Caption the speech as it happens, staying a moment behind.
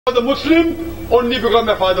was a Muslim only because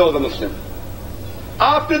my father was a Muslim.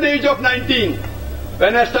 After the age of 19,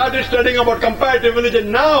 when I started studying about comparative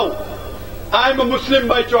religion, now I am a Muslim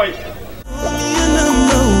by choice.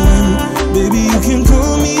 Baby, you can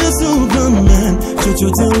call me a Superman.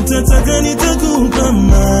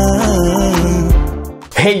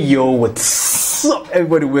 Hey yo, what's up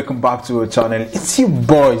everybody? Welcome back to our channel. It's your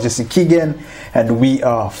boy Jesse Keegan and we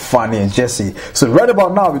are Fanny and Jessy. So right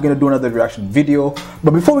about now we're gonna do another reaction video.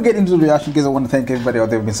 But before we get into the reaction, guys, I want to thank everybody out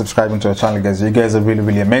there who've been subscribing to our channel, guys. You guys are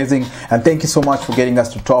really amazing, and thank you so much for getting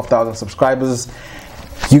us to 12,000 subscribers.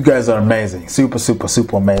 You guys are amazing, super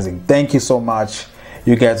amazing. Thank you so much.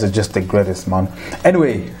 You guys are just the greatest, man.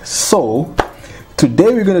 Anyway, so today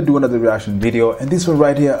we're gonna do another reaction video, and this one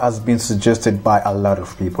right here has been suggested by a lot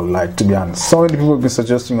of people. Like, to be honest, so many people have been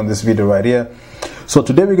suggesting on this video right here. So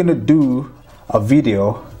today we're gonna do a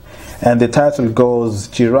video, and the title goes,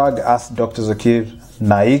 Chirag asked Dr. Zakir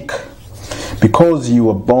Naik, because you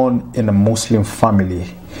were born in a Muslim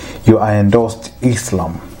family, you are endorsed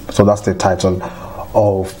Islam. So that's the title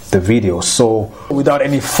of the video. So without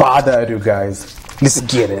any further ado, guys, let's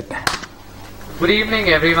get it. Good evening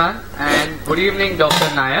everyone, and good evening Dr.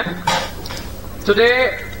 Nayak.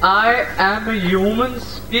 Today I am a human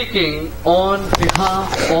speaking on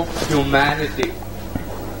behalf of humanity.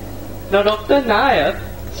 Now Dr. Nayak,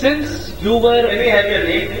 since you were... Let me have your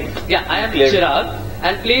name. Yeah, I am Chirag,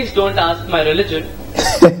 and please don't ask my religion.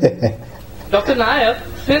 Dr. Nayak,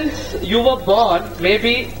 since you were born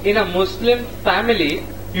maybe in a Muslim family,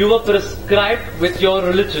 you were prescribed with your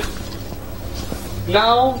religion.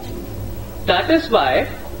 Now, that is why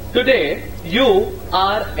today you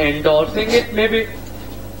are endorsing it maybe.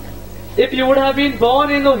 If you would have been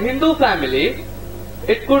born in a Hindu family,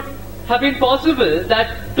 it could have been possible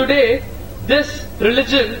that today this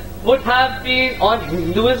religion would have been on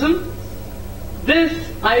Hinduism. This,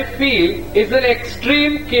 I feel, is an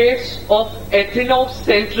extreme case of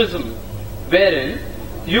ethnocentrism, wherein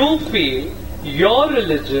you feel your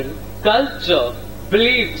religion, culture,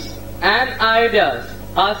 beliefs and ideas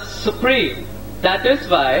are supreme. That is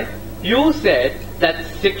why you said that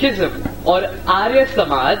Sikhism or Arya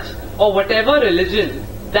Samaj or whatever religion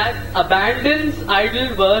that abandons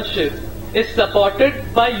idol worship is supported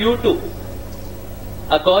by you too.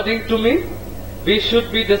 According to me, we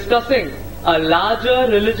should be discussing a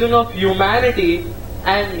larger religion of humanity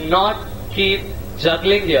and not keep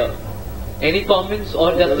juggling here. Any comments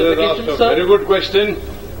or justifications, sir? Very good question.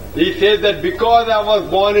 He says that because I was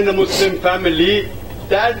born in a Muslim family,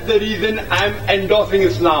 that's the reason I'm endorsing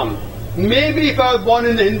Islam. Maybe if I was born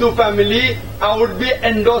in a Hindu family, I would be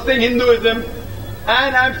endorsing Hinduism,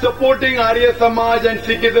 and I'm supporting Arya Samaj and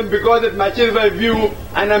Sikhism because it matches my view,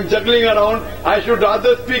 and I'm juggling around. I should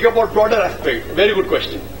rather speak about broader aspect. Very good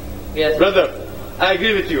question. Yes. Brother, I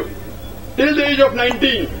agree with you. Till the age of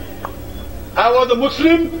 19, I was a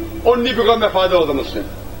Muslim only because my father was a Muslim.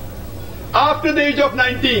 After the age of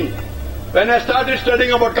 19, when I started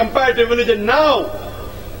studying about comparative religion, now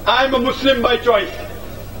I am a Muslim by choice.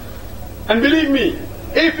 And believe me,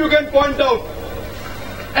 if you can point out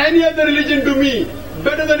any other religion to me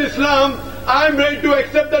better than Islam, I am ready to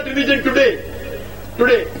accept that religion today.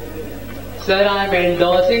 Sir, I am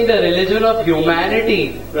endorsing the religion of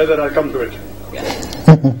humanity. Brother, I'll come to it.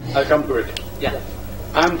 Yeah. I'll come to it. Yeah.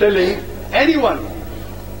 I am telling anyone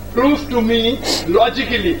proves to me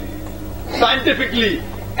logically, scientifically,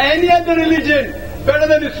 any other religion better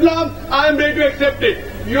than Islam, I am ready to accept it.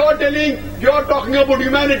 You're talking about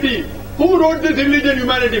humanity. Who wrote this religion,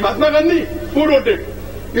 humanity? Mahatma Gandhi? Who wrote it?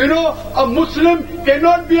 You know, a Muslim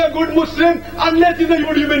cannot be a good Muslim unless he's a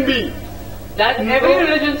good human being. That every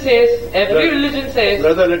religion says, religion says...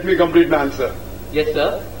 Brother, let me complete my answer. Yes,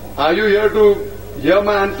 sir. Are you here to hear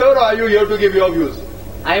my answer, or are you here to give your views?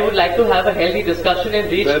 I would like to have a healthy discussion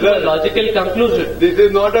and reach to a logical conclusion. This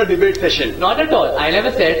is not a debate session. Not at all. I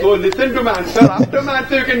never said. So listen to my answer. After my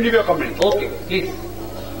answer, you can give your comment. Okay, please.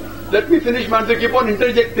 Let me finish my answer. Keep on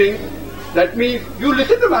interjecting. That means you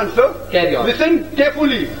listen to my answer. Carry on. Listen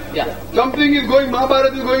carefully. Yeah. Something is going,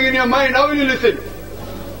 Mahabharata is going in your mind. How will you listen?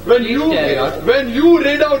 When you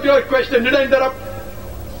read out your question, did I interrupt?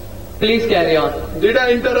 Please carry on. Did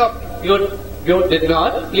I interrupt? You did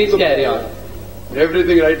not. Please carry on.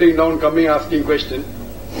 Everything writing down, coming, asking question.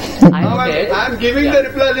 I am giving the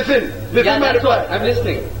reply. Listen my reply. I'm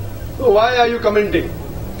listening. So why are you commenting?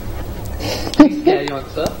 Please carry on,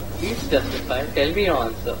 sir. Please justify. Tell me your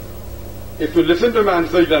answer. If you listen to my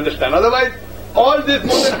answer, you'll understand. Otherwise, all this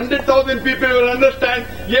more than 100,000 people will understand,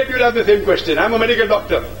 yet you'll have the same question. I'm a medical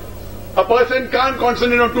doctor. A person can't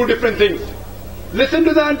concentrate on two different things. Listen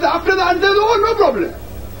to the answer. After the answer is over, no problem.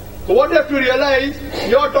 So what you have to realize,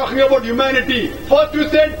 you are talking about humanity. First you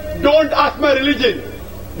said, don't ask my religion.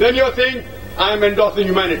 Then you are saying, I am endorsing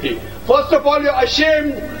humanity. First of all, you are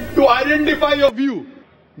ashamed to identify your view.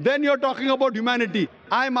 Then you are talking about humanity.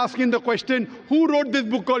 I am asking the question, who wrote this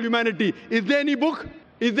book called Humanity? Is there any book?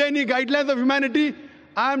 Is there any guidelines of humanity?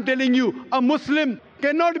 I am telling you, a Muslim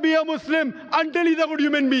cannot be a Muslim until he is a good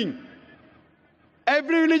human being.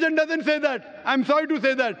 Every religion doesn't say that. I'm sorry to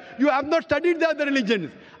say that. You have not studied the other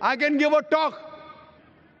religions. I can give a talk.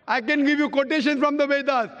 I can give you quotations from the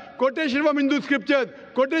Vedas, quotation from Hindu scriptures,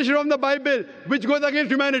 quotation from the Bible, which goes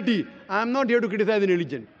against humanity. I am not here to criticize any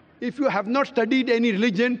religion. If you have not studied any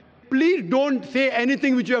religion, please don't say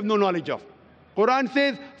anything which you have no knowledge of. Quran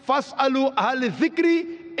says, "Fas'alu ahl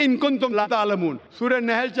zikri in kuntum la ta'lamun." Surah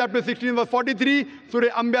Nahl chapter 16 verse 43, Surah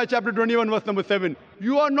Anbiya chapter 21 verse number 7.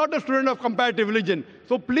 You are not a student of comparative religion,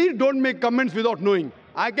 so please don't make comments without knowing.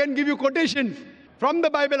 I can give you quotations from the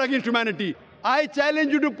Bible against humanity. I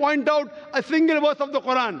challenge you to point out a single verse of the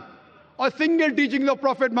Quran, a single teaching of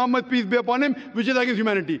Prophet Muhammad, peace be upon him, which is against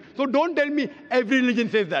humanity. So don't tell me every religion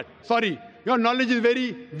says that. Sorry, your knowledge is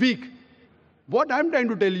very weak. What I'm trying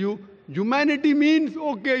to tell you, humanity means,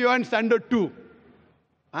 okay, you're in standard 2.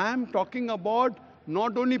 I'm talking about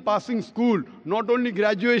not only passing school, not only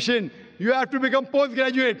graduation, you have to become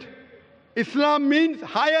postgraduate. Islam means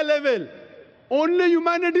higher level. Only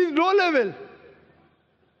humanity is low level.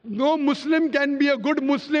 No Muslim can be a good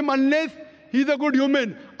Muslim unless he's a good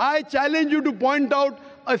human. I challenge you to point out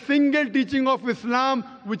a single teaching of Islam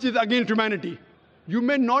which is against humanity. You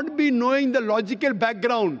may not be knowing the logical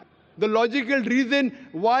background, the logical reason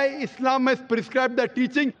why Islam has prescribed that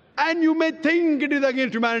teaching, and you may think it is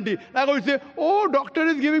against humanity. Like I would say, oh, doctor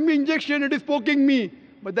is giving me injection, it is poking me.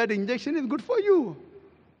 But that injection is good for you.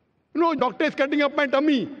 No, doctor is cutting up my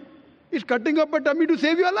tummy. He's cutting up my tummy to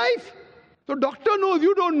save your life. So doctor knows,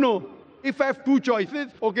 you don't know. If I have two choices,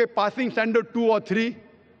 okay, passing standard 2 or 3,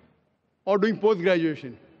 or doing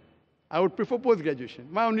post-graduation, I would prefer post-graduation.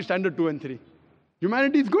 Why only standard 2 and 3?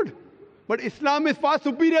 Humanity is good. But Islam is far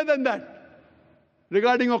superior than that.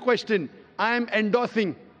 Regarding your question, I am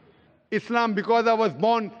endorsing Islam because I was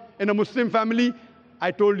born in a Muslim family. I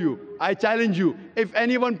told you, I challenge you, if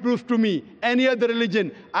anyone proves to me any other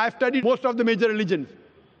religion, I've studied most of the major religions,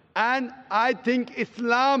 and I think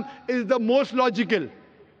Islam is the most logical,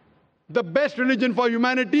 the best religion for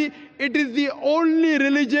humanity. It is the only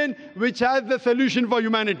religion which has the solution for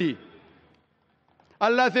humanity.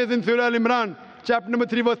 Allah says in Surah Al-Imran, chapter number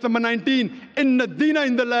 3, verse number 19, Inna Deena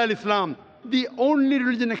Indallahi al-Islam. The only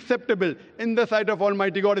religion acceptable in the sight of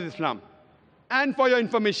Almighty God is Islam. And for your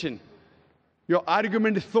information, your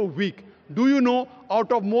argument is so weak. Do you know,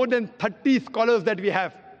 out of more than 30 scholars that we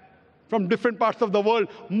have from different parts of the world,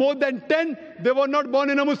 more than 10, they were not born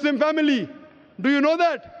in a Muslim family. Do you know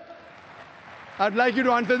that? I'd like you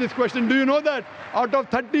to answer this question. Do you know that? Out of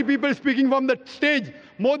 30 people speaking from the stage,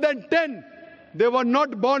 more than 10, they were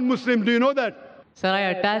not born Muslims. Do you know that? Sir, I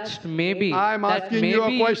attached maybe. I'm asking you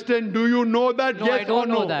a question. Do you know that? No, yes I don't or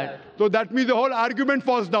no? know that. So that means the whole argument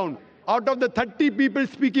falls down. Out of the 30 people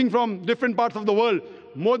speaking from different parts of the world,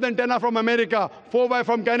 more than 10 are from America, 4 are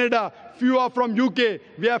from Canada, few are from UK,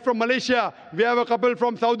 we have from Malaysia, we have a couple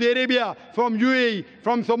from Saudi Arabia, from UAE,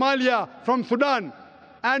 from Somalia, from Sudan,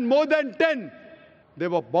 and more than 10, they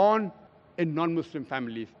were born in non-Muslim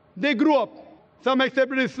families. They grew up. Some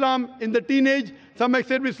accepted Islam in the teenage, some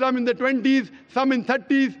accepted Islam in the 20s, some in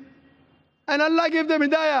 30s. And Allah gave them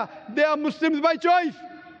hidayah. They are Muslims by choice.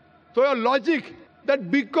 So your logic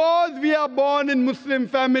that because we are born in Muslim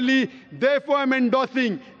family, therefore I'm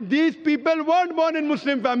endorsing. These people weren't born in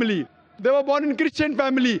Muslim family. They were born in Christian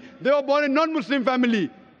family. They were born in non-Muslim family.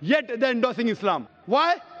 Yet they're endorsing Islam.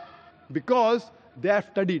 Why? Because they have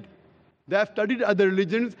studied. They have studied other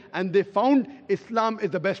religions and they found Islam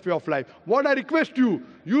is the best way of life. What I request you,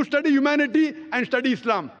 you study humanity and study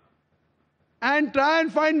Islam. And try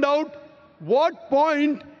and find out what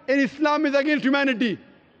point in Islam is against humanity.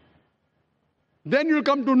 Then you'll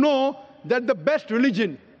come to know that the best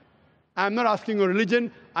religion, I'm not asking you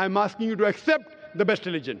religion, I'm asking you to accept the best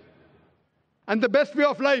religion. And the best way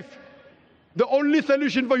of life, the only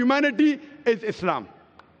solution for humanity is Islam.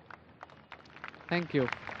 Thank you.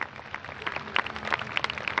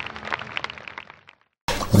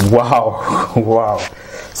 Wow, wow.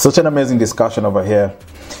 Such an amazing discussion over here.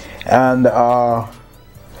 And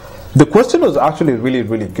the question was actually really,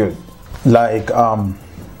 really good. Like,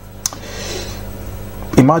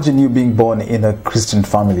 imagine you being born in a Christian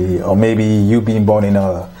family, or maybe you being born in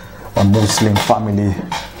a Muslim family.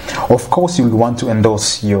 Of course, you will want to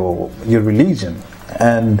endorse your religion.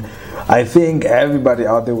 And I think everybody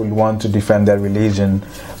out there will want to defend their religion,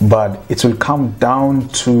 but it will come down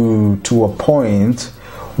to a point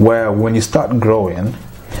where when you start growing,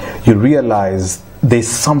 you realize there's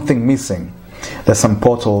something missing. There's some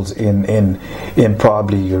portals in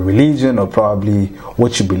probably your religion or probably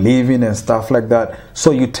what you believe in and stuff like that.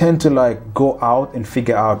 So you tend to like go out and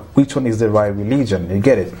figure out which one is the right religion. You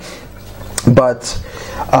get it? But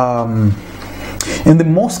in the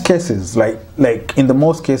most cases,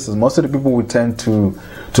 most of the people will tend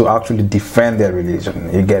to actually defend their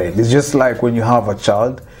religion. You get it? It's just like when you have a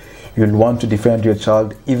child, you'll want to defend your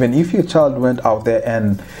child. Even if your child went out there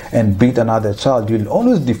and beat another child, you'll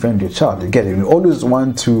always defend your child. You get it? You'll always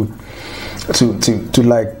want to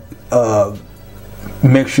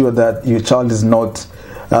make sure that your child is not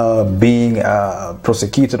being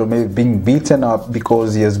prosecuted or maybe being beaten up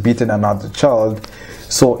because he has beaten another child.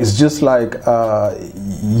 So it's just like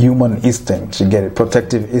human instinct. You get it?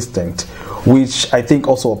 Protective instinct, which I think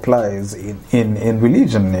also applies in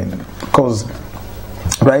religion, because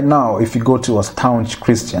right now, if you go to a staunch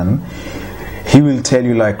Christian, he will tell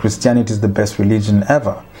you like Christianity is the best religion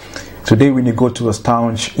ever. Today, when you go to a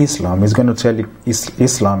staunch Islam, he's going to tell you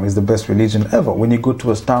Islam is the best religion ever. When you go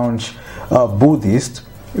to a staunch Buddhist,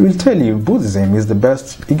 he will tell you Buddhism is the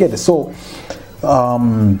best. You get it? So,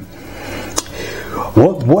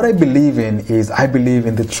 what I believe in is I believe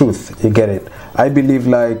in the truth. You get it? I believe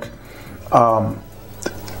like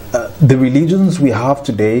the religions we have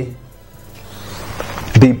today,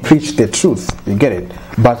 they preach the truth, you get it,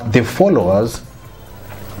 but the followers,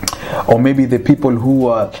 or maybe the people who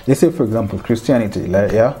are, let's say for example Christianity,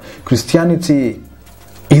 Christianity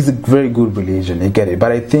is a very good religion, you get it,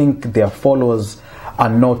 but I think their followers are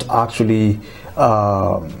not actually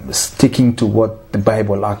sticking to what the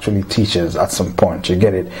Bible actually teaches at some point, you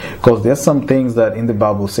get it, because there's some things that in the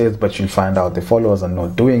Bible says, but you'll find out the followers are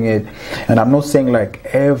not doing it. And I'm not saying like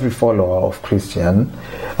every follower of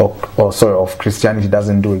of Christianity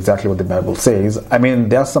doesn't do exactly what the Bible says. I mean,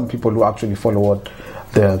 there are some people who actually follow what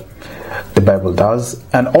the Bible does,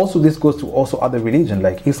 and also this goes to also other religions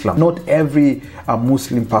like Islam. Not every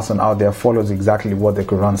Muslim person out there follows exactly what the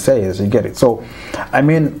Quran says, you get it. So I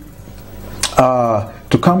mean,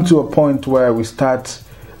 to come to a point where we start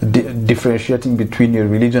differentiating between your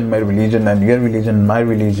religion, my religion, and your religion, my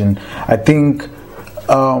religion, I think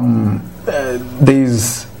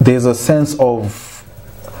there's a sense of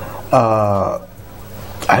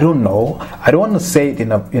I don't know. I don't want to say it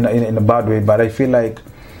in a bad way, but I feel like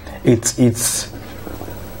it's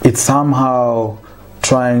somehow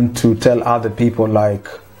trying to tell other people like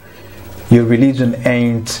your religion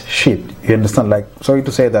ain't shit. You understand? Like, sorry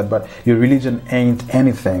to say that, but your religion ain't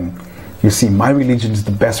anything. You see, my religion is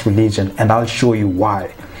the best religion, and I'll show you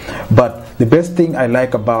why. But the best thing I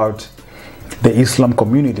like about the Islam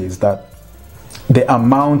community is that the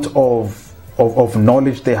amount of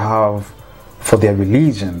knowledge they have for their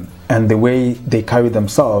religion and the way they carry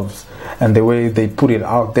themselves and the way they put it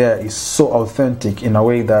out there is so authentic in a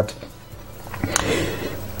way that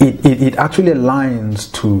it actually aligns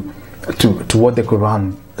to what the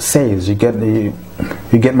Quran says. You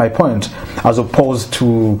get my point, as opposed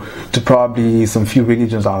to probably some few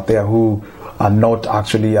religions out there who are not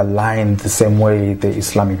actually aligned the same way the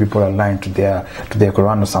Islamic people are aligned to their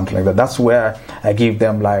Quran or something like that. That's where I give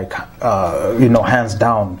them like hands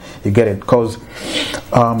down. You get it? Because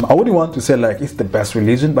I wouldn't want to say like it's the best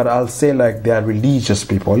religion, but I'll say like they are religious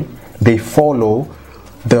people. They follow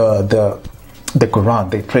the Quran.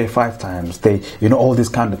 They pray 5 times. They all these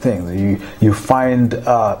kind of things. You find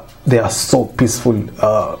they are so peaceful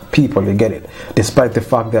people. You get it? Despite the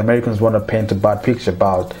fact the Americans want to paint a bad picture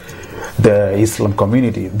about the Islam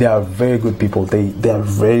community, they are very good people. They are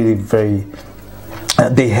very, very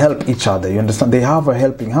they help each other, you understand? They have a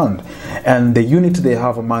helping hand, and the unity they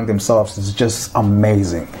have among themselves is just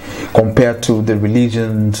amazing compared to the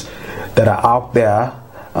religions that are out there.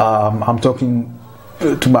 I'm talking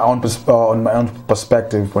to my own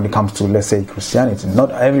perspective when it comes to, let's say, Christianity.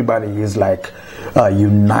 Not everybody is like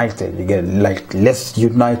united. You get it? Like, let's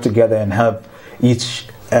unite together and help each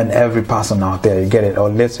and every person out there, you get it? Or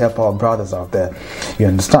let's help our brothers out there, you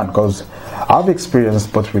understand? Because I've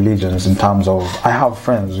experienced both religions in terms of, I have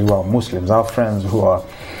friends who are Muslims, I have friends who are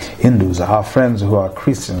Hindus, I have friends who are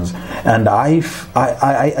Christians, and I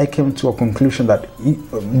came to a conclusion that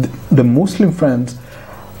the Muslim friends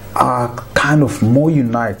are kind of more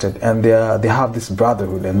united, and they have this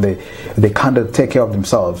brotherhood, and they kind of take care of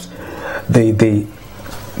themselves. They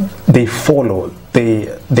follow, they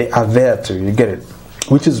are there too, you get it?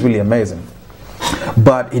 Which is really amazing.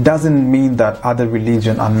 But it doesn't mean that other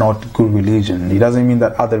religions are not good religion. It doesn't mean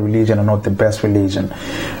that other religions are not the best religion.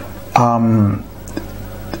 I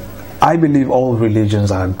believe all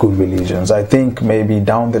religions are good religions. I think maybe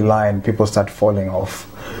down the line people start falling off.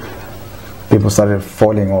 People started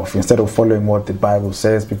falling off. Instead of following what the Bible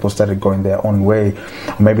says, people started going their own way.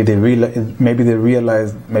 Maybe they realized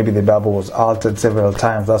maybe the Bible was altered several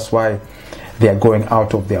times. That's why they are going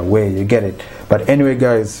out of their way. You get it? But anyway,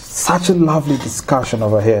 guys, such a lovely discussion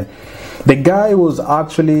over here. The guy was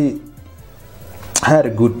actually had a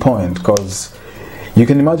good point, because you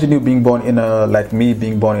can imagine you being born in a, like me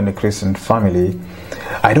being born in a Christian family.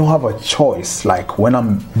 I don't have a choice. Like when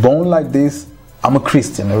I'm born like this, I'm a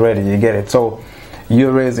Christian already, you get it? So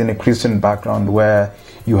you're raised in a Christian background where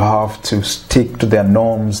you have to stick to their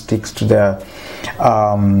norms, stick to their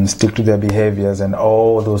behaviors and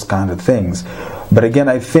all those kind of things. But again,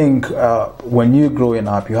 I think when you're growing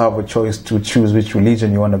up, you have a choice to choose which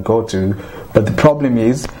religion you want to go to. But the problem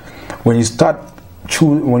is when you start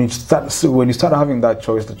having that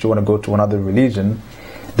choice that you want to go to another religion,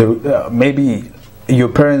 maybe your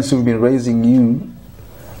parents who've been raising you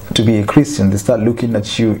to be a Christian, they start looking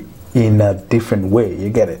at you in a different way. You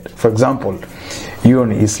get it? For example, you're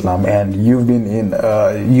in Islam and you've been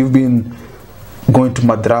going to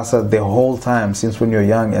madrasa the whole time since when you're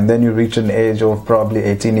young, and then you reach an age of probably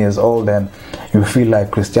 18 years old and you feel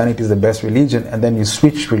like Christianity is the best religion, and then you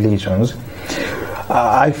switch religions.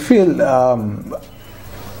 I feel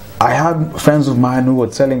I had friends of mine who were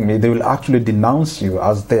telling me they will actually denounce you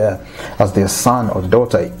as their son or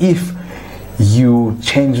daughter if you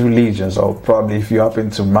change religions, or probably if you happen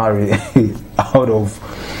to marry out of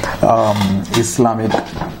Islamic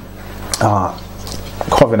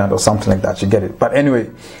covenant or something like that. You get it? But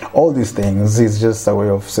anyway, all these things is just a way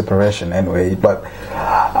of separation anyway. But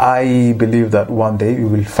I believe that one day we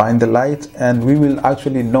will find the light and we will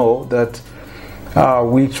actually know that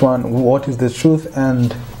what is the truth,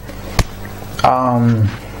 and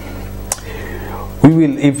we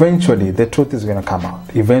will eventually, the truth is going to come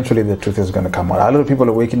out. Eventually the truth is going to come out. A lot of people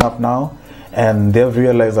are waking up now and they've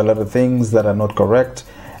realized a lot of things that are not correct,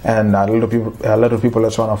 and a lot of people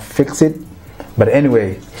are trying to fix it. But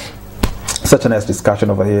anyway, such a nice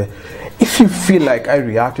discussion over here. If you feel like I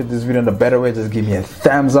reacted to this video in a better way, just give me a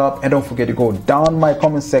thumbs up, and don't forget to go down my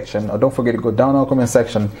comment section, or don't forget to go down our comment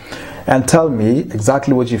section and tell me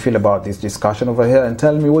exactly what you feel about this discussion over here, and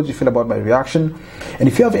tell me what you feel about my reaction. And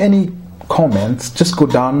if you have any comments, just go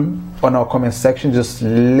down on our comment section. Just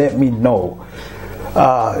let me know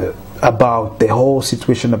about the whole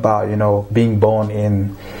situation about, you know, being born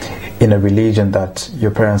in a religion that your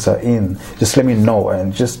parents are in. Just let me know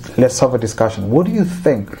and just let's have a discussion. What do you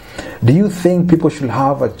think? Do you think people should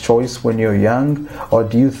have a choice when you're young, or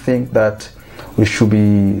do you think that we should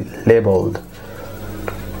be labeled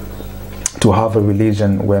to have a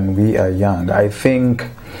religion when we are young? I think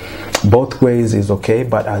both ways is okay,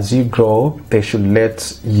 but as you grow, they should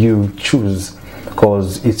let you choose,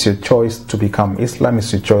 because it's your choice to become Islam,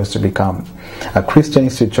 it's your choice to become a Christian,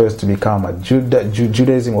 it's your choice to become a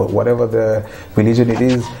Judaism, or whatever the religion it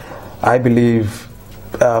is. I believe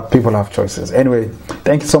people have choices. Anyway,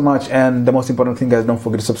 thank you so much, and the most important thing, guys, don't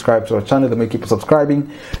forget to subscribe to our channel. The more you keep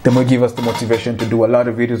subscribing, the more give us the motivation to do a lot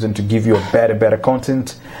of videos and to give you a better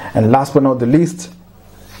content. And last but not the least,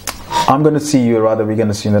 we're going to see you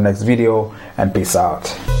in the next video, and peace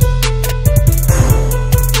out.